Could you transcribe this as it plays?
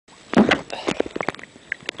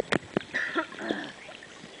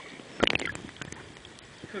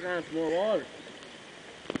cook on some more water.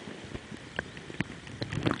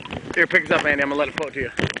 Here, pick this up, Andy. I'm gonna let it float to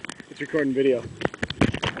you. It's recording video.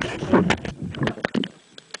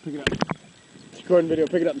 Pick it up. It's recording video.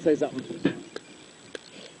 Pick it up and say something.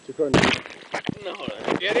 It's recording video. No,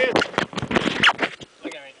 it is.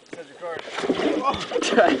 Look at me. It says record. Oh.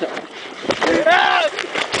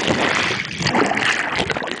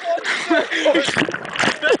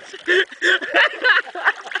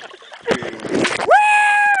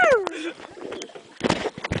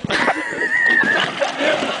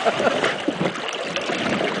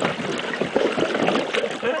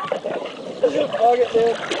 Fuck it,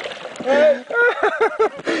 dude. Hey.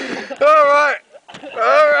 Alright.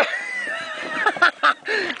 Alright.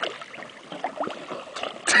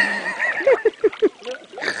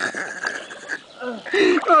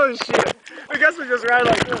 Oh shit. I guess we just ran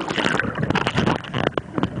like this.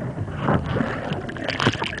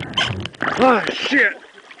 Oh shit.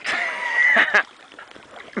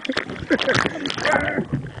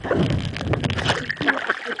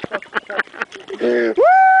 Woo!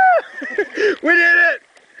 We did it!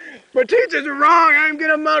 My teachers are wrong. I'm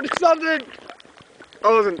gonna mount something.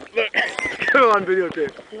 Oh, listen, look. Get it on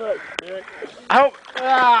videotape. I hope.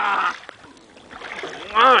 Ah.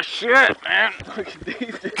 Oh shit, man. Look at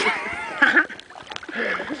these dudes.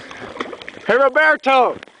 Hey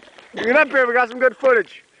Roberto, get up here. We got some good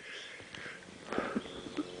footage.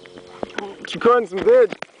 It's recording some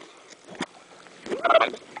vids.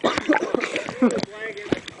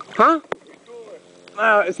 Huh?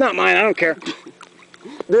 It's not mine. I don't care.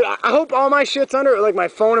 Dude, I hope all my shit's under it, like my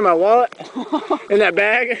phone and my wallet in that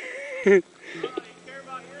bag.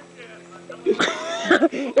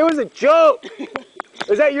 It was a joke.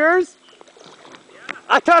 Is that yours? Yeah.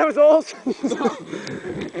 I thought it was old.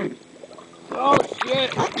 Oh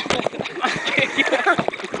shit.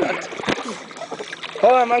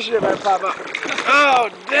 Hold on, my shit might pop up. Oh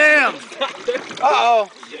damn. Uh-oh.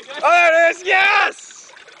 Oh, there it is.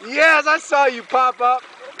 Yes. Yes, I saw you pop up.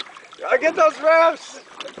 I get those refs.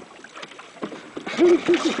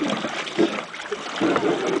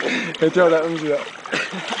 Hey, throw that Uzi up.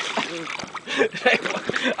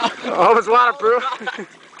 Oh, it's waterproof.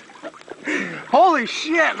 Holy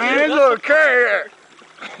shit, man, there's a little curry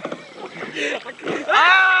here.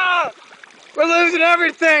 Ah! We're losing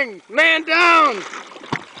everything. Man down.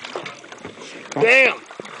 Damn.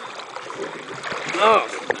 Oh,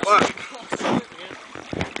 fuck.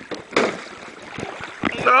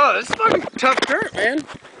 Oh, this is fucking tough current, man.